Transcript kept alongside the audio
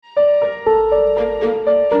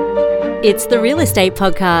It's the Real Estate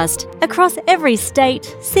Podcast, across every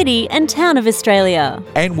state, city and town of Australia.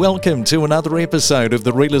 And welcome to another episode of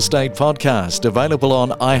the Real Estate Podcast, available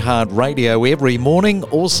on iHeartRadio every morning,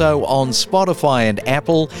 also on Spotify and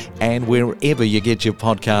Apple, and wherever you get your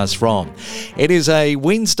podcasts from. It is a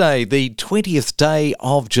Wednesday, the 20th day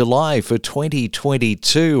of July for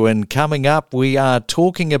 2022, and coming up we are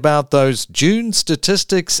talking about those June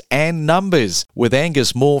statistics and numbers with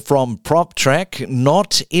Angus Moore from PropTrack.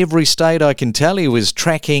 Not every state, I can tell you, is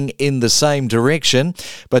tracking in the same direction,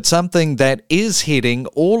 but something that is heading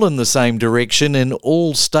all in the same direction in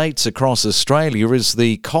all states across Australia is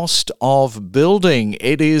the cost of building.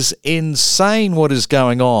 It is insane what is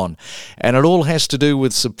going on, and it all has to do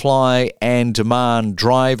with supply and demand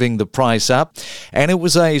driving the price up. And it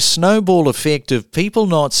was a snowball effect of people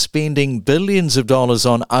not spending billions of dollars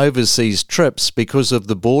on overseas trips because of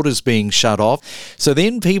the borders being shut off. So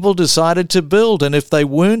then people decided to build, and if they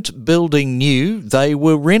weren't building new, they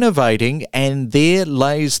were renovating, and there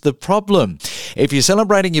lays the problem. If you're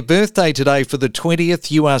celebrating your birthday today for the 20th,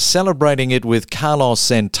 you are celebrating it with Carlos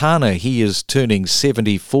Santana. He is turning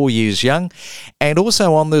 74 years young. And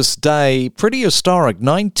also on this day, pretty historic,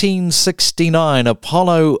 1969,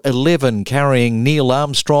 Apollo 11 carrying Neil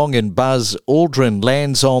Armstrong and Buzz Aldrin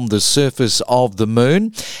lands on the surface of the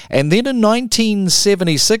moon. And then in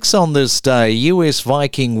 1976 on this day, US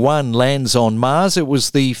Viking 1 lands on Mars. It was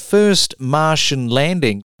the first Martian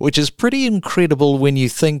landing, which is pretty incredible when you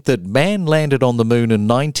think that man landed on the moon in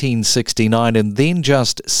 1969 and then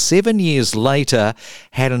just 7 years later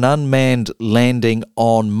had an unmanned landing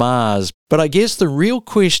on Mars. But I guess the real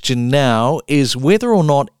question now is whether or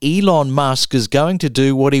not Elon Musk is going to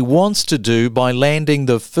do what he wants to do by landing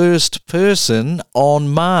the first person on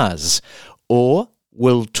Mars. Or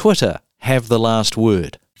will Twitter have the last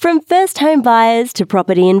word? From first home buyers to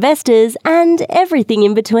property investors and everything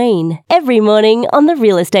in between. Every morning on the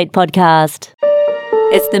Real Estate Podcast.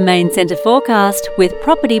 It's the Main Centre forecast with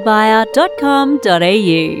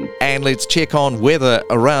propertybuyer.com.au. And let's check on weather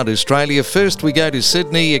around Australia. First we go to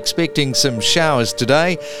Sydney, expecting some showers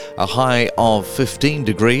today, a high of 15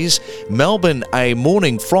 degrees. Melbourne, a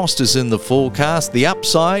morning frost is in the forecast. The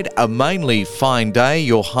upside, a mainly fine day,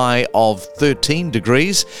 your high of 13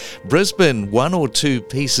 degrees. Brisbane, one or two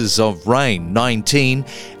pieces of rain, 19.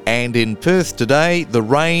 And in Perth today, the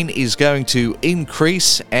rain is going to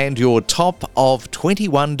increase and your top of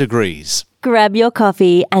 21 degrees. Grab your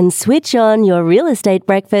coffee and switch on your real estate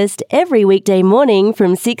breakfast every weekday morning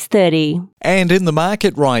from 6:30. And in the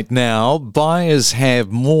market right now, buyers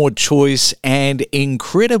have more choice, and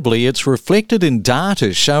incredibly, it's reflected in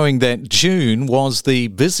data showing that June was the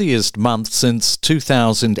busiest month since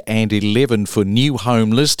 2011 for new home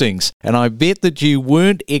listings. And I bet that you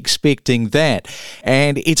weren't expecting that.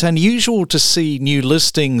 And it's unusual to see new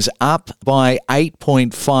listings up by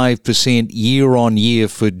 8.5% year on year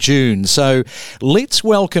for June. So let's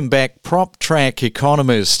welcome back PropTrack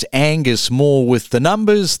economist Angus Moore with the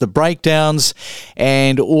numbers, the breakdowns,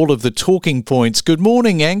 and all of the talking points. Good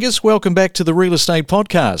morning, Angus. Welcome back to the Real Estate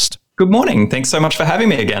Podcast. Good morning. Thanks so much for having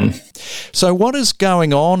me again. So what is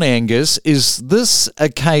going on, Angus? Is this a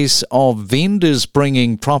case of vendors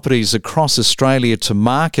bringing properties across Australia to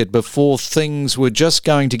market before things were just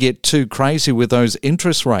going to get too crazy with those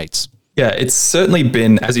interest rates? Yeah, it's certainly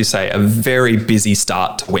been, as you say, a very busy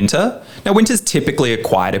start to winter. Now, winter's typically a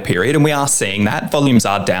quieter period, and we are seeing that. Volumes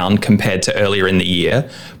are down compared to earlier in the year.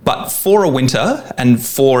 But for a winter and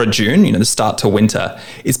for a June, the start to winter,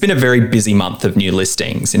 it's been a very busy month of new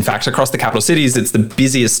listings. In fact, across the capital cities, it's the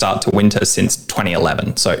busiest start to winter since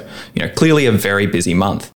 2011. So, clearly a very busy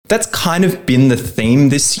month. That's kind of been the theme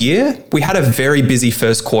this year. We had a very busy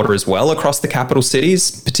first quarter as well across the capital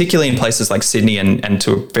cities, particularly in places like Sydney and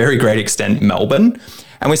to a very great extent Melbourne.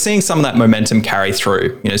 And we're seeing some of that momentum carry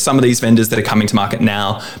through. Some of these vendors that are coming to market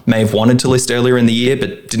now may have wanted to list earlier in the year,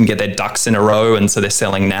 but didn't get their ducks in a row, and so they're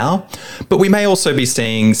selling now. But we may also be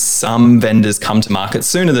seeing some vendors come to market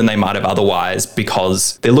sooner than they might have otherwise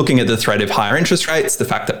because they're looking at the threat of higher interest rates, the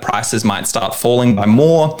fact that prices might start falling by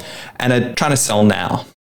more, and are trying to sell now.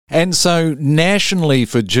 And so nationally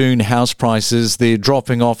for June, house prices, they're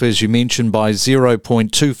dropping off, as you mentioned, by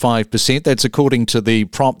 0.25%. That's according to the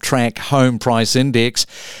PropTrack Home Price Index.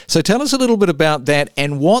 So tell us a little bit about that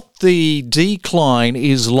and what the decline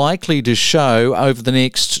is likely to show over the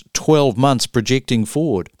next 12 months projecting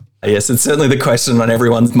forward. Yes, it's certainly the question on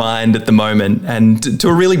everyone's mind at the moment. And to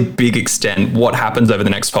a really big extent, what happens over the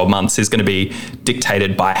next 12 months is going to be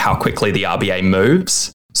dictated by how quickly the RBA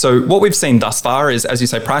moves. So what we've seen thus far is, as you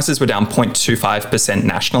say, prices were down 0.25%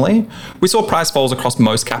 nationally. We saw price falls across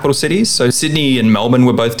most capital cities. So Sydney and Melbourne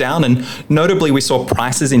were both down. And notably, we saw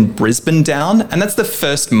prices in Brisbane down. And that's the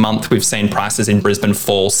first month we've seen prices in Brisbane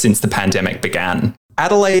fall since the pandemic began.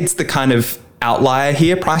 Adelaide's the kind of outlier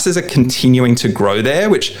here. Prices are continuing to grow there,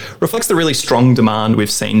 which reflects the really strong demand we've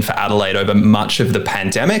seen for Adelaide over much of the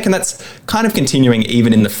pandemic. And that's kind of continuing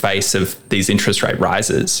even in the face of these interest rate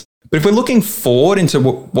rises. But if we're looking forward into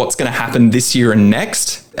what's going to happen this year and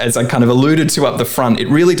next, as I kind of alluded to up the front, it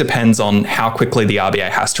really depends on how quickly the RBA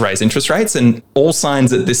has to raise interest rates. And all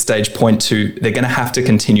signs at this stage point to they're going to have to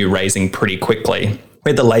continue raising pretty quickly.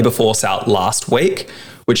 We had the labour force out last week,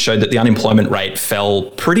 which showed that the unemployment rate fell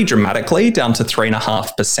pretty dramatically down to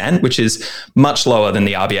 3.5%, which is much lower than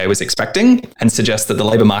the RBA was expecting and suggests that the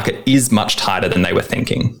labour market is much tighter than they were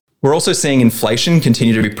thinking. We're also seeing inflation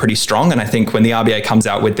continue to be pretty strong. And I think when the RBA comes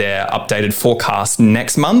out with their updated forecast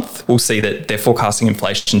next month, we'll see that they're forecasting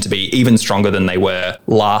inflation to be even stronger than they were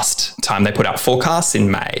last time they put out forecasts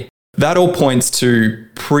in May. That all points to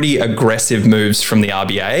pretty aggressive moves from the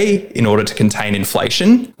RBA in order to contain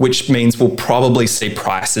inflation, which means we'll probably see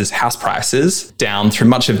house prices down through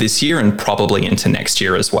much of this year and probably into next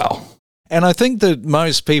year as well. And I think that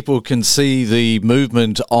most people can see the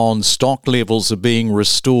movement on stock levels are being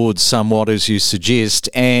restored somewhat, as you suggest.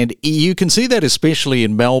 And you can see that especially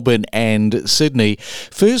in Melbourne and Sydney.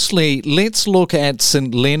 Firstly, let's look at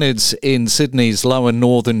St Leonard's in Sydney's lower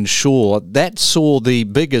northern shore. That saw the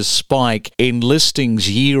biggest spike in listings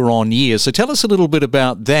year on year. So tell us a little bit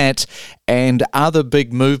about that and other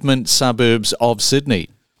big movement suburbs of Sydney.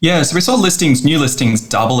 Yeah, so we saw new listings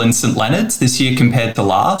double in St Leonard's this year compared to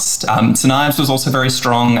last. St Ives was also very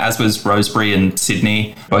strong, as was Rosebery and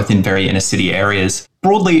Sydney, both in very inner city areas.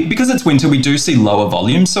 Broadly, because it's winter, we do see lower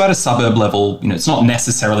volumes. So at a suburb level, it's not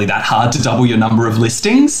necessarily that hard to double your number of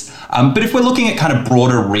listings. But if we're looking at kind of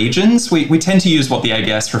broader regions, we tend to use what the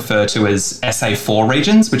ABS refer to as SA4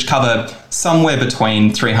 regions, which cover somewhere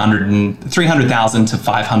between 300,000 to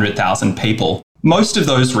 500,000 people. Most of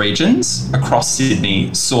those regions across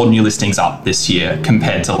Sydney saw new listings up this year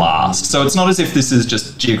compared to last. So it's not as if this is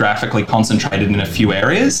just geographically concentrated in a few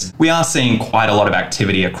areas. We are seeing quite a lot of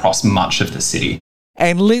activity across much of the city.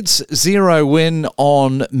 And let's zero in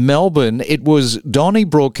on Melbourne. It was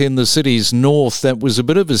Donnybrook in the city's north that was a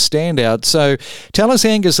bit of a standout. So tell us,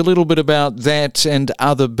 Angus, a little bit about that and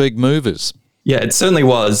other big movers. Yeah, it certainly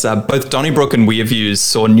was. Both Donnybrook and Wearviews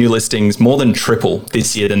saw new listings more than triple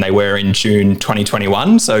this year than they were in June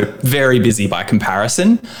 2021, so very busy by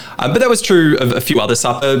comparison. But that was true of a few other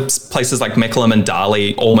suburbs. Places like Meckleham and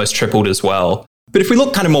Darley almost tripled as well. But if we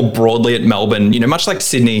look kind of more broadly at Melbourne, much like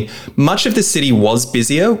Sydney, much of the city was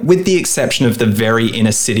busier, with the exception of the very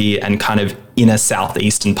inner city and kind of inner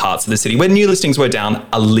southeastern parts of the city, where new listings were down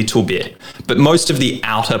a little bit. But most of the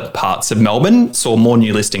outer parts of Melbourne saw more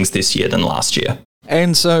new listings this year than last year.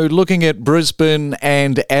 And so looking at Brisbane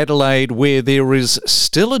and Adelaide, where there is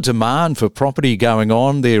still a demand for property going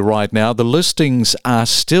on there right now, the listings are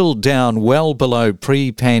still down well below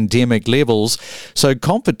pre-pandemic levels. So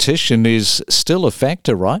competition is still a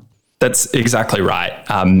factor, right? That's exactly right.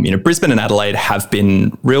 Brisbane and Adelaide have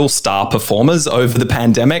been real star performers over the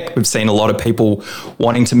pandemic. We've seen a lot of people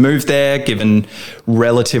wanting to move there, given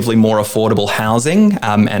relatively more affordable housing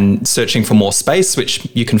and searching for more space, which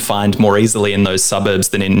you can find more easily in those suburbs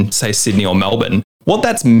than in, say, Sydney or Melbourne. What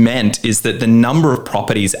that's meant is that the number of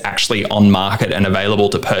properties actually on market and available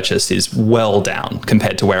to purchase is well down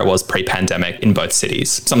compared to where it was pre-pandemic in both cities,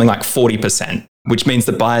 something like 40%. Which means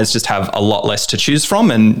that buyers just have a lot less to choose from.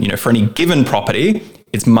 And, for any given property,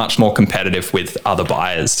 it's much more competitive with other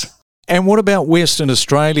buyers. And what about Western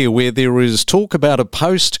Australia, where there is talk about a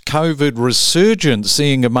post-COVID resurgence,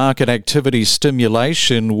 seeing a market activity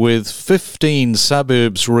stimulation with 15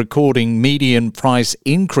 suburbs recording median price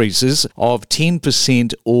increases of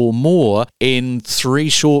 10% or more in 3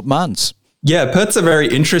 short months? Yeah, Perth's a very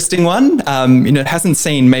interesting one. It hasn't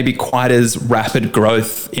seen maybe quite as rapid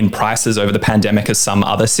growth in prices over the pandemic as some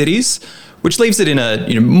other cities, which leaves it in a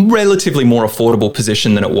relatively more affordable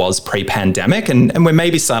position than it was pre-pandemic. And we're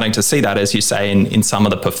maybe starting to see that, as you say, in some of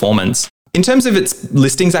the performance. In terms of its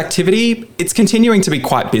listings activity, it's continuing to be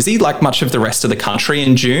quite busy, like much of the rest of the country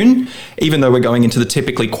in June, even though we're going into the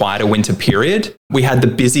typically quieter winter period. We had the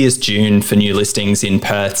busiest June for new listings in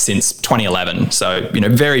Perth since 2011. So,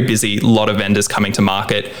 very busy, a lot of vendors coming to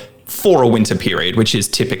market for a winter period, which is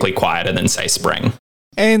typically quieter than, say, spring.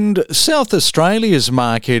 And South Australia's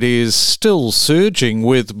market is still surging,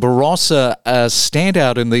 with Barossa a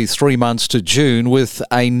standout in the 3 months to June, with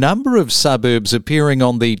a number of suburbs appearing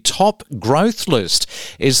on the top growth list.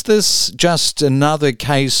 Is this just another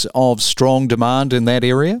case of strong demand in that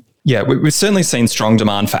area? Yeah, we've certainly seen strong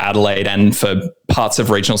demand for Adelaide and for parts of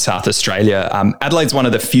regional South Australia. Adelaide's one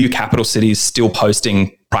of the few capital cities still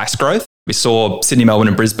posting price growth. We saw Sydney, Melbourne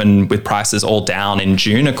and Brisbane with prices all down in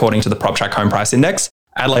June, according to the PropTrack Home Price Index.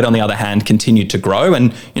 Adelaide, on the other hand, continued to grow.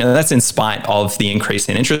 And that's in spite of the increase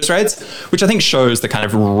in interest rates, which I think shows the kind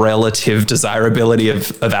of relative desirability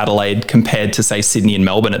of Adelaide compared to, say, Sydney and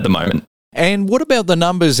Melbourne at the moment. And what about the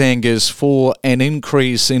numbers, Angus, for an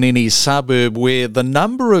increase in any suburb where the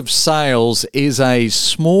number of sales is a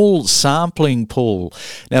small sampling pool?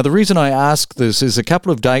 Now, the reason I ask this is a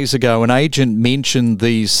couple of days ago, an agent mentioned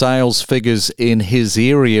the sales figures in his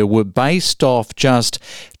area were based off just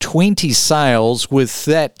 20 sales, with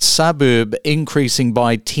that suburb increasing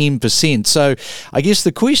by 10%. So I guess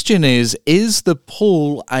the question is the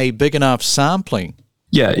pool a big enough sampling?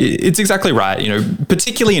 Yeah, it's exactly right.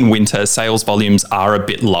 Particularly in winter, sales volumes are a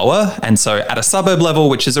bit lower. And so at a suburb level,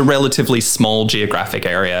 which is a relatively small geographic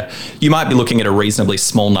area, you might be looking at a reasonably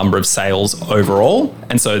small number of sales overall.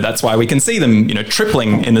 And so that's why we can see them,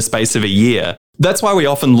 tripling in the space of a year. That's why we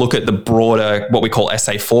often look at the broader, what we call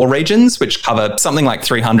SA4 regions, which cover something like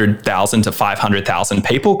 300,000 to 500,000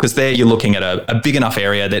 people, because there you're looking at a big enough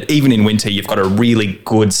area that even in winter, you've got a really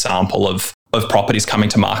good sample of properties coming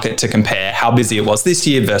to market to compare how busy it was this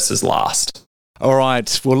year versus last. All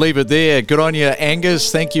right, we'll leave it there. Good on you,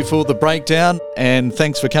 Angus. Thank you for the breakdown, and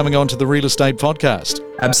thanks for coming on to the Real Estate Podcast.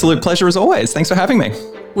 Absolute pleasure as always. Thanks for having me.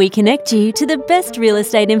 We connect you to the best real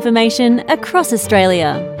estate information across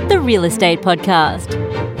Australia. The Real Estate Podcast.